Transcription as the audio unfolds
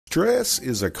Stress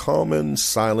is a common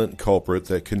silent culprit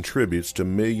that contributes to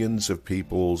millions of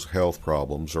people's health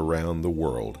problems around the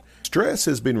world. Stress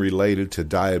has been related to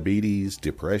diabetes,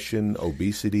 depression,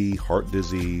 obesity, heart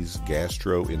disease,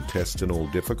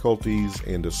 gastrointestinal difficulties,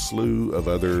 and a slew of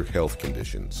other health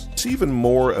conditions. What's even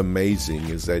more amazing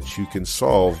is that you can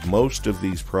solve most of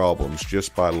these problems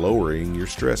just by lowering your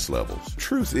stress levels.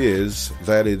 Truth is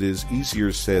that it is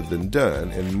easier said than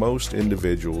done, and most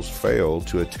individuals fail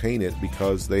to attain it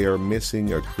because they are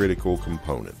missing a critical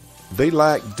component. They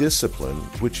lack discipline,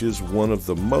 which is one of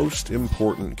the most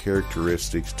important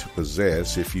characteristics to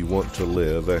possess if you want to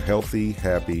live a healthy,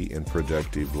 happy, and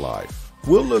productive life.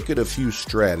 We'll look at a few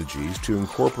strategies to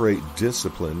incorporate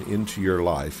discipline into your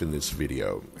life in this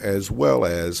video, as well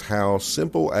as how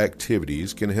simple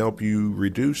activities can help you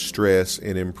reduce stress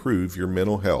and improve your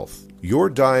mental health. Your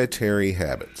dietary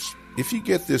habits. If you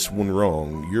get this one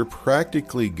wrong, you're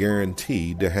practically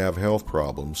guaranteed to have health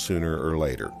problems sooner or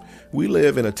later. We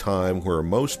live in a time where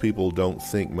most people don't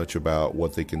think much about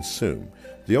what they consume.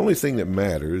 The only thing that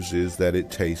matters is that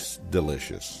it tastes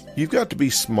delicious. You've got to be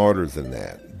smarter than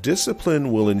that.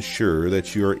 Discipline will ensure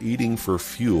that you are eating for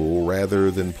fuel rather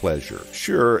than pleasure.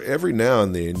 Sure, every now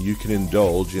and then you can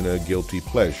indulge in a guilty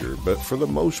pleasure, but for the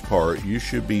most part, you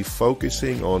should be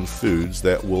focusing on foods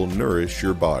that will nourish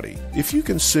your body. If you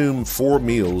consume 4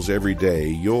 meals every day,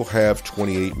 you'll have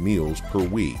 28 meals per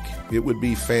week. It would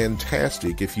be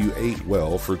fantastic if you ate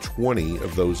well for 20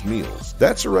 of those meals.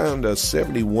 That's around a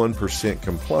 71%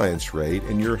 compliance rate,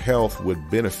 and your health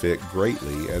would benefit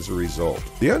greatly as a result.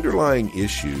 The underlying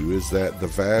issue is that the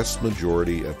vast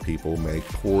majority of people make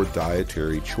poor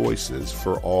dietary choices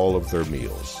for all of their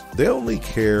meals. They only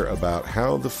care about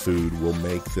how the food will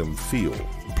make them feel.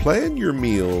 Plan your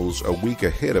meals a week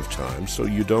ahead of time so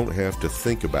you don't have to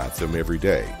think about them every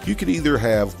day. You could either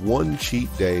have one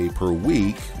cheat day per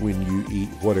week when you eat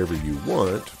whatever you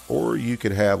want, or you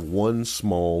could have one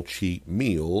small cheat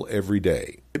meal every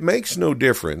day. It makes no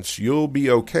difference. You'll be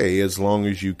okay as long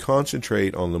as you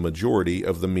concentrate on the majority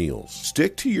of the meals.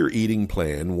 Stick to your eating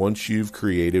plan once you've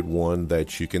created one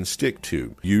that you can stick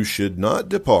to. You should not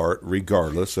depart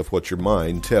regardless of what your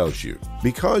mind tells you.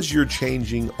 Because you're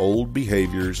changing old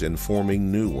behaviors and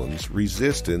forming new ones,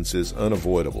 resistance is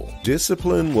unavoidable.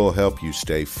 Discipline will help you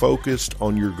stay focused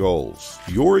on your goals.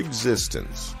 Your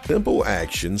existence. Simple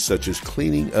actions such as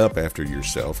cleaning up after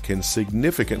yourself can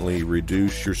significantly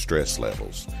reduce your stress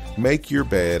levels. Make your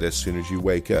bed as soon as you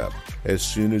wake up. As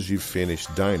soon as you've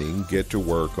finished dining, get to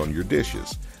work on your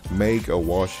dishes. Make a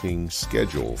washing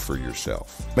schedule for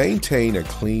yourself. Maintain a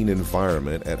clean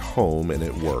environment at home and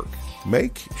at work.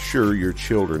 Make sure your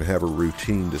children have a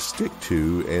routine to stick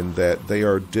to and that they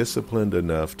are disciplined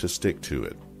enough to stick to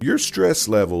it. Your stress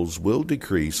levels will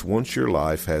decrease once your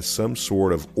life has some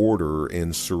sort of order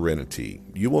and serenity.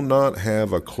 You will not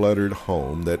have a cluttered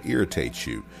home that irritates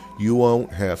you. You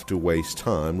won't have to waste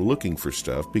time looking for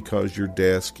stuff because your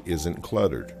desk isn't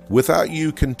cluttered. Without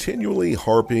you continually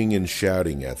harping and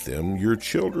shouting at them, your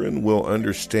children will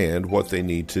understand what they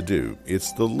need to do.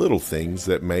 It's the little things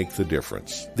that make the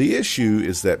difference. The issue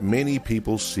is that many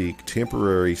people seek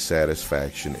temporary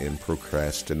satisfaction in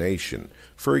procrastination.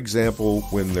 For example,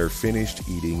 when they're finished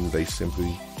eating, they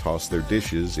simply toss their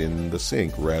dishes in the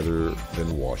sink rather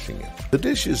than washing it. The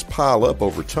dishes pile up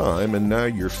over time, and now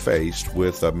you're faced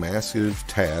with a massive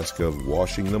task of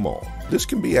washing them all. This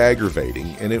can be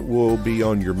aggravating, and it will be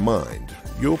on your mind.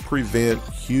 You'll prevent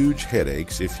huge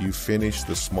headaches if you finish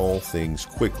the small things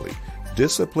quickly.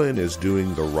 Discipline is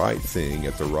doing the right thing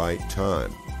at the right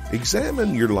time.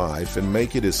 Examine your life and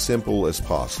make it as simple as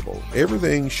possible.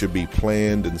 Everything should be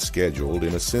planned and scheduled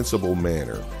in a sensible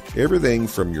manner. Everything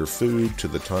from your food to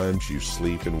the times you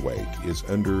sleep and wake is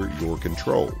under your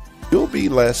control. You'll be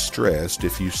less stressed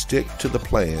if you stick to the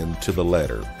plan to the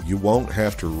letter. You won't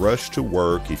have to rush to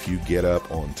work if you get up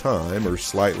on time or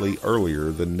slightly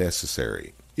earlier than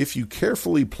necessary. If you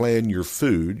carefully plan your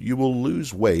food, you will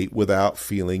lose weight without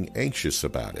feeling anxious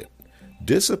about it.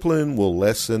 Discipline will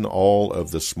lessen all of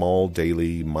the small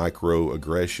daily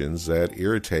microaggressions that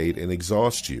irritate and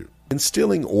exhaust you.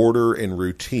 Instilling order and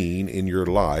routine in your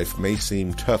life may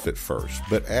seem tough at first,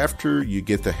 but after you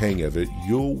get the hang of it,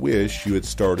 you'll wish you had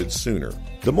started sooner.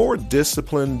 The more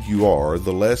disciplined you are,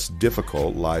 the less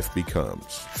difficult life becomes.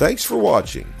 Thanks for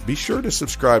watching. Be sure to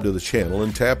subscribe to the channel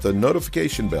and tap the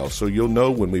notification bell so you'll know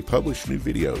when we publish new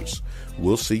videos.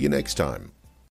 We'll see you next time.